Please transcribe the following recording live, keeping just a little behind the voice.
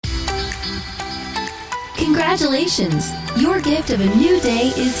Congratulations! Your gift of a new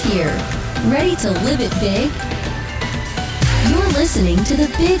day is here. Ready to live it big? You're listening to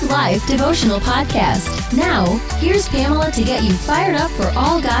the Big Life Devotional Podcast. Now, here's Pamela to get you fired up for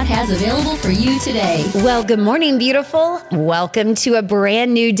all God has available for you today. Well, good morning, beautiful. Welcome to a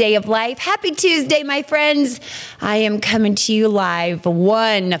brand new day of life. Happy Tuesday, my friends. I am coming to you live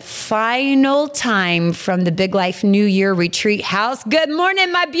one final time from the Big Life New Year Retreat House. Good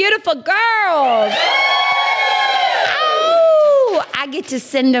morning, my beautiful girls. I get to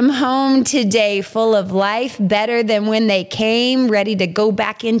send them home today full of life, better than when they came, ready to go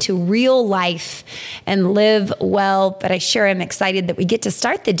back into real life and live well. But I sure am excited that we get to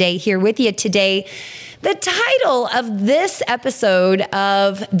start the day here with you today. The title of this episode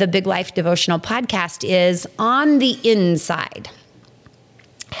of the Big Life Devotional Podcast is On the Inside.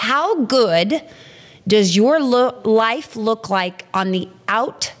 How good does your life look like on the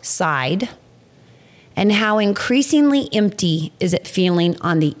outside? And how increasingly empty is it feeling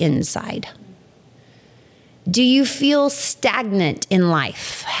on the inside? Do you feel stagnant in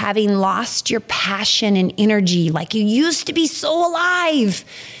life, having lost your passion and energy like you used to be so alive,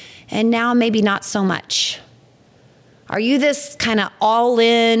 and now maybe not so much? Are you this kind of all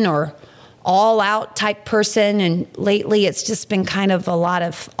in or all out type person, and lately it's just been kind of a lot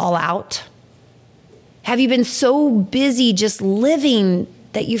of all out? Have you been so busy just living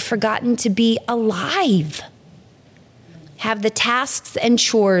that you've forgotten to be alive? Have the tasks and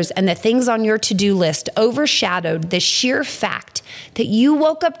chores and the things on your to-do list overshadowed the sheer fact that you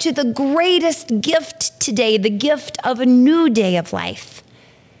woke up to the greatest gift today, the gift of a new day of life?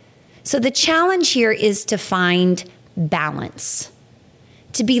 So the challenge here is to find balance,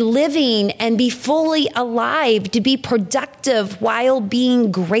 to be living and be fully alive, to be productive while being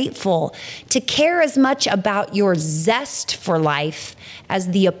grateful, to care as much about your zest for life as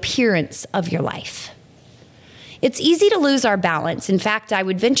the appearance of your life. It's easy to lose our balance. In fact, I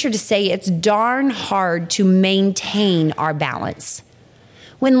would venture to say it's darn hard to maintain our balance.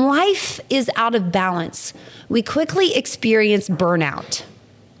 When life is out of balance, we quickly experience burnout.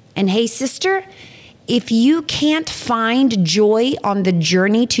 And hey, sister, if you can't find joy on the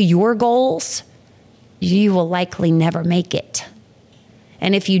journey to your goals, you will likely never make it.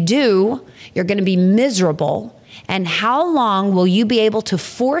 And if you do, you're going to be miserable. And how long will you be able to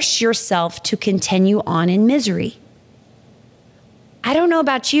force yourself to continue on in misery? I don't know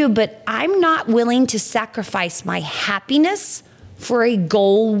about you, but I'm not willing to sacrifice my happiness for a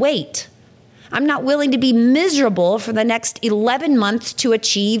goal weight. I'm not willing to be miserable for the next 11 months to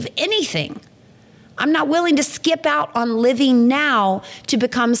achieve anything. I'm not willing to skip out on living now to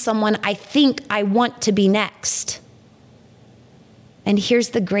become someone I think I want to be next. And here's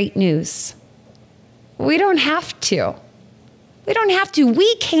the great news. We don't have to. We don't have to.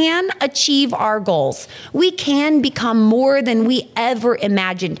 We can achieve our goals. We can become more than we ever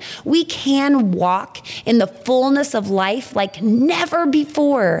imagined. We can walk in the fullness of life like never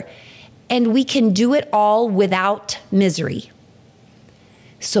before. And we can do it all without misery.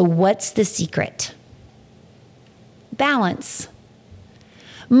 So what's the secret? Balance.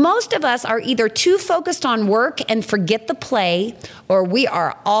 Most of us are either too focused on work and forget the play, or we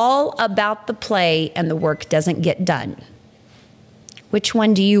are all about the play and the work doesn't get done. Which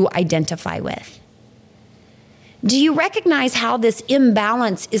one do you identify with? Do you recognize how this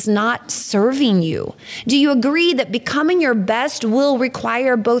imbalance is not serving you? Do you agree that becoming your best will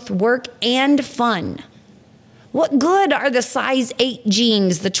require both work and fun? What good are the size 8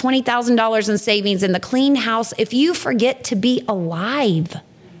 jeans, the $20,000 in savings, and the clean house if you forget to be alive?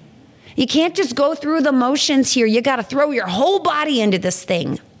 You can't just go through the motions here. You got to throw your whole body into this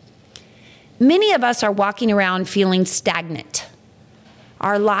thing. Many of us are walking around feeling stagnant.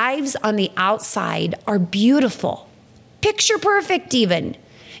 Our lives on the outside are beautiful, picture perfect even.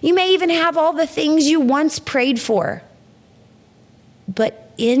 You may even have all the things you once prayed for.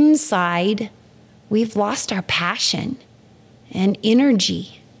 But inside, we've lost our passion and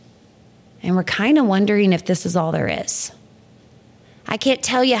energy. And we're kind of wondering if this is all there is. I can't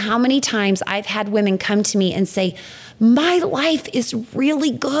tell you how many times I've had women come to me and say, my life is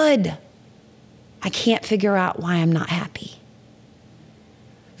really good. I can't figure out why I'm not happy.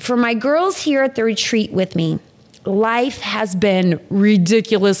 For my girls here at the retreat with me, life has been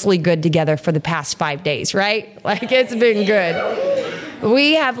ridiculously good together for the past 5 days, right? Like, it's been good.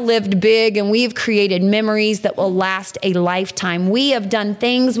 We have lived big and we've created memories that will last a lifetime. We have done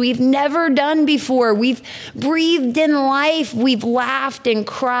things we've never done before. We've breathed in life. We've laughed and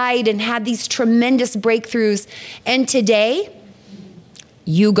cried and had these tremendous breakthroughs. And today,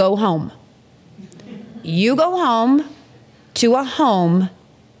 you go home. You go home to a home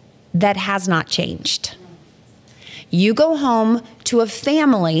that has not changed. You go home to a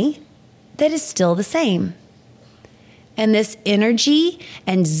family that is still the same. And this energy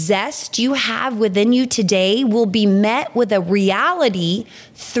and zest you have within you today will be met with a reality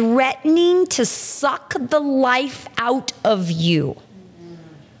threatening to suck the life out of you.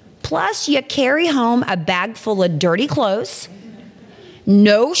 Plus, you carry home a bag full of dirty clothes,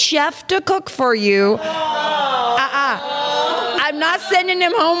 no chef to cook for you. I'm not sending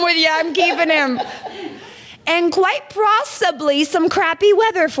him home with you. I'm keeping him. And quite possibly some crappy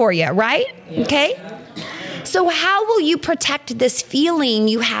weather for you, right? Okay? So how will you protect this feeling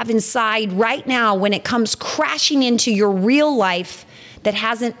you have inside right now when it comes crashing into your real life that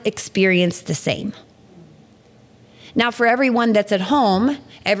hasn't experienced the same? Now, for everyone that's at home,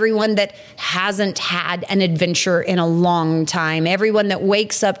 everyone that hasn't had an adventure in a long time, everyone that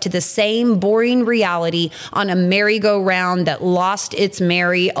wakes up to the same boring reality on a merry-go-round that lost its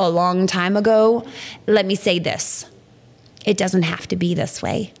merry a long time ago, let me say this. It doesn't have to be this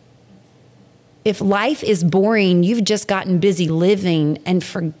way. If life is boring, you've just gotten busy living and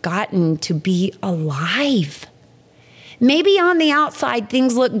forgotten to be alive. Maybe on the outside,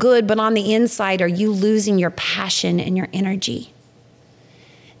 things look good, but on the inside, are you losing your passion and your energy?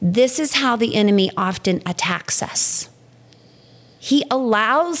 This is how the enemy often attacks us. He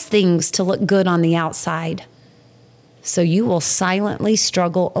allows things to look good on the outside, so you will silently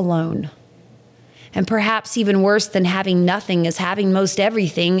struggle alone. And perhaps even worse than having nothing is having most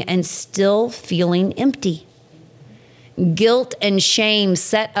everything and still feeling empty. Guilt and shame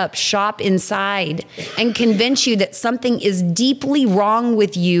set up shop inside and convince you that something is deeply wrong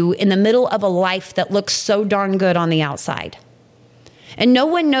with you in the middle of a life that looks so darn good on the outside. And no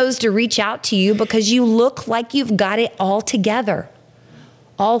one knows to reach out to you because you look like you've got it all together.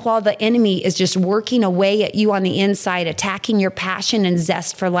 All while the enemy is just working away at you on the inside, attacking your passion and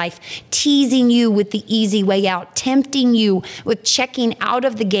zest for life, teasing you with the easy way out, tempting you with checking out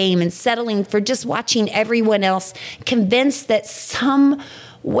of the game and settling for just watching everyone else, convinced that some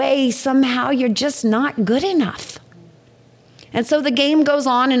way, somehow, you're just not good enough. And so the game goes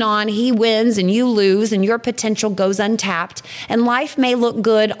on and on. He wins and you lose and your potential goes untapped. And life may look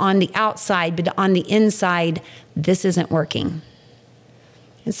good on the outside, but on the inside, this isn't working.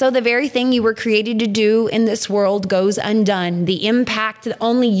 And so the very thing you were created to do in this world goes undone. The impact that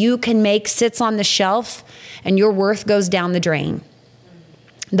only you can make sits on the shelf, and your worth goes down the drain.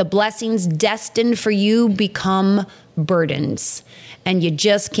 The blessings destined for you become burdens, and you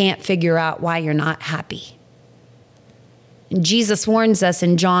just can't figure out why you're not happy. And Jesus warns us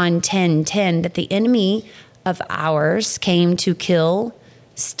in John 10:10 that the enemy of ours came to kill,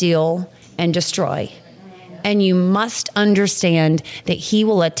 steal, and destroy. And you must understand that he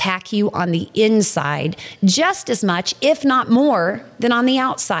will attack you on the inside just as much, if not more, than on the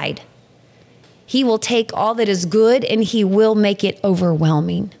outside. He will take all that is good and he will make it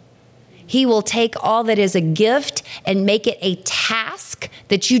overwhelming. He will take all that is a gift and make it a task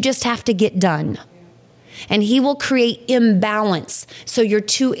that you just have to get done. And he will create imbalance so you're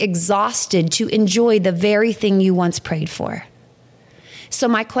too exhausted to enjoy the very thing you once prayed for. So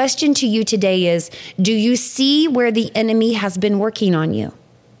my question to you today is, do you see where the enemy has been working on you?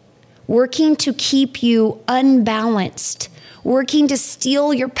 Working to keep you unbalanced, working to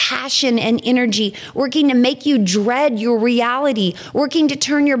steal your passion and energy, working to make you dread your reality, working to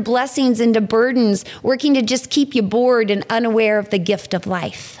turn your blessings into burdens, working to just keep you bored and unaware of the gift of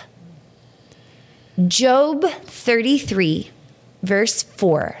life. Job 33, verse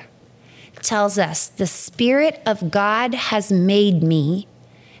 4. Tells us, the Spirit of God has made me,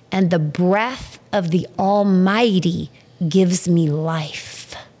 and the breath of the Almighty gives me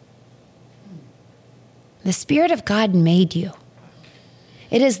life. The Spirit of God made you.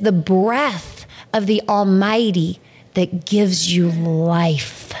 It is the breath of the Almighty that gives you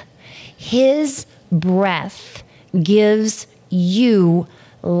life. His breath gives you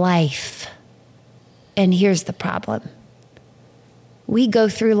life. And here's the problem. We go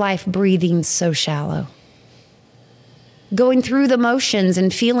through life breathing so shallow, going through the motions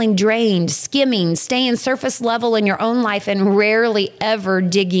and feeling drained, skimming, staying surface level in your own life and rarely ever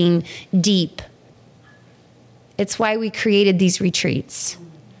digging deep. It's why we created these retreats.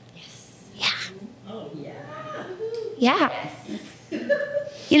 Yes. Yeah.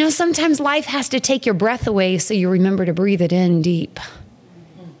 You know, sometimes life has to take your breath away so you remember to breathe it in deep.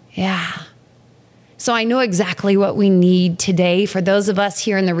 Yeah. So I know exactly what we need today for those of us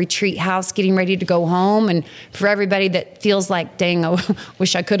here in the retreat house getting ready to go home, and for everybody that feels like, dang, I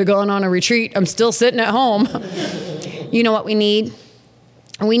wish I could have gone on a retreat. I'm still sitting at home. You know what we need?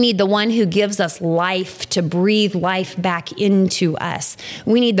 We need the one who gives us life to breathe life back into us.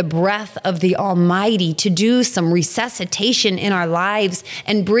 We need the breath of the Almighty to do some resuscitation in our lives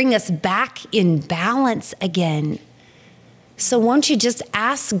and bring us back in balance again. So won't you just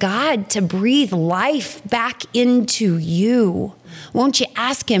ask God to breathe life back into you? Won't you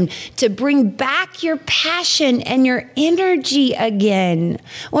ask him to bring back your passion and your energy again?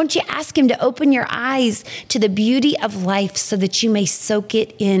 Won't you ask him to open your eyes to the beauty of life so that you may soak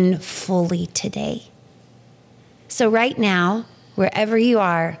it in fully today? So right now, wherever you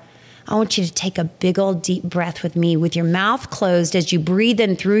are, I want you to take a big old deep breath with me with your mouth closed as you breathe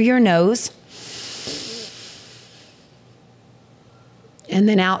in through your nose and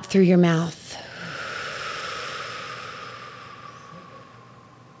then out through your mouth.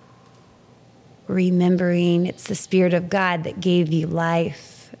 Remembering it's the Spirit of God that gave you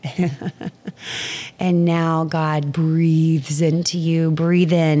life. And now God breathes into you.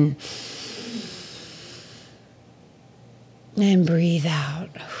 Breathe in. And breathe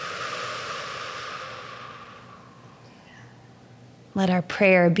out. Let our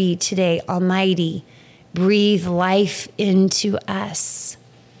prayer be today, Almighty, breathe life into us.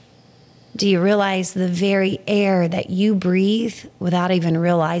 Do you realize the very air that you breathe without even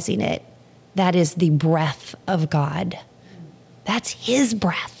realizing it? That is the breath of God. That's his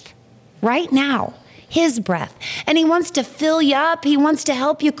breath right now, his breath. And he wants to fill you up. He wants to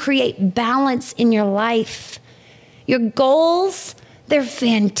help you create balance in your life. Your goals, they're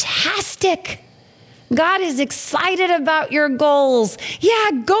fantastic. God is excited about your goals.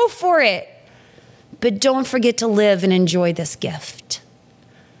 Yeah, go for it. But don't forget to live and enjoy this gift.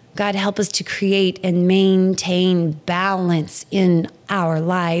 God, help us to create and maintain balance in our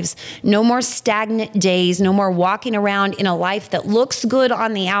lives. No more stagnant days, no more walking around in a life that looks good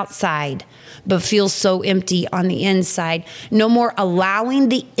on the outside, but feels so empty on the inside. No more allowing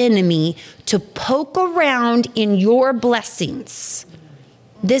the enemy to poke around in your blessings.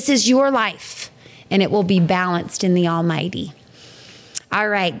 This is your life, and it will be balanced in the Almighty. All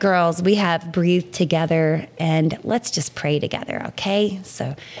right, girls, we have breathed together, and let's just pray together, okay?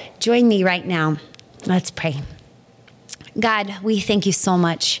 So join me right now. Let's pray. God, we thank you so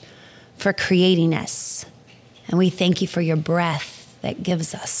much for creating us, and we thank you for your breath that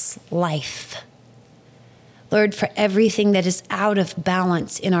gives us life. Lord, for everything that is out of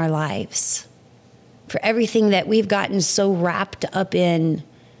balance in our lives, for everything that we've gotten so wrapped up in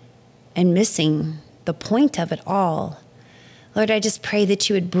and missing the point of it all, Lord, I just pray that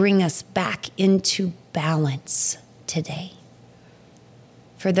you would bring us back into balance today.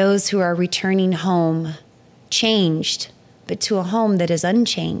 For those who are returning home, changed, but to a home that is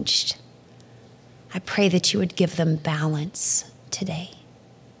unchanged, I pray that you would give them balance today.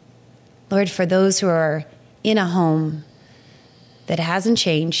 Lord, for those who are in a home that hasn't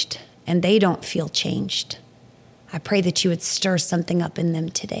changed and they don't feel changed, I pray that you would stir something up in them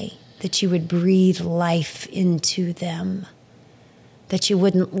today, that you would breathe life into them, that you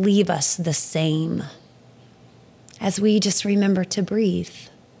wouldn't leave us the same, as we just remember to breathe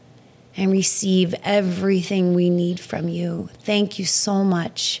and receive everything we need from you. Thank you so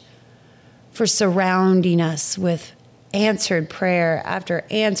much for surrounding us with answered prayer after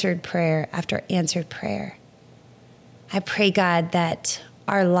answered prayer after answered prayer. I pray, God, that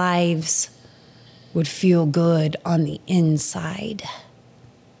our lives would feel good on the inside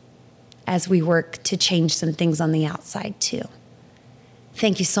as we work to change some things on the outside too.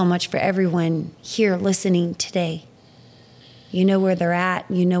 Thank you so much for everyone here listening today. You know where they're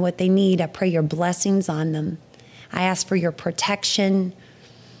at. You know what they need. I pray your blessings on them. I ask for your protection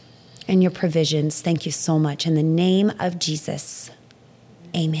and your provisions. Thank you so much. In the name of Jesus,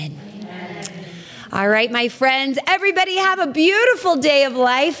 amen. Amen. All right, my friends, everybody have a beautiful day of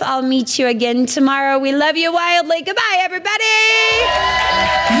life. I'll meet you again tomorrow. We love you wildly. Goodbye, everybody.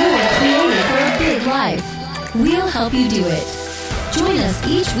 You were created for a big life. We'll help you do it. Join us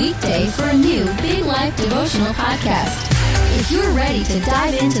each weekday for a new Big Life devotional podcast. If you're ready to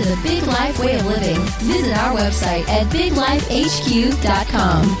dive into the Big Life way of living, visit our website at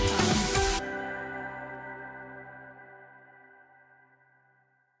biglifehq.com.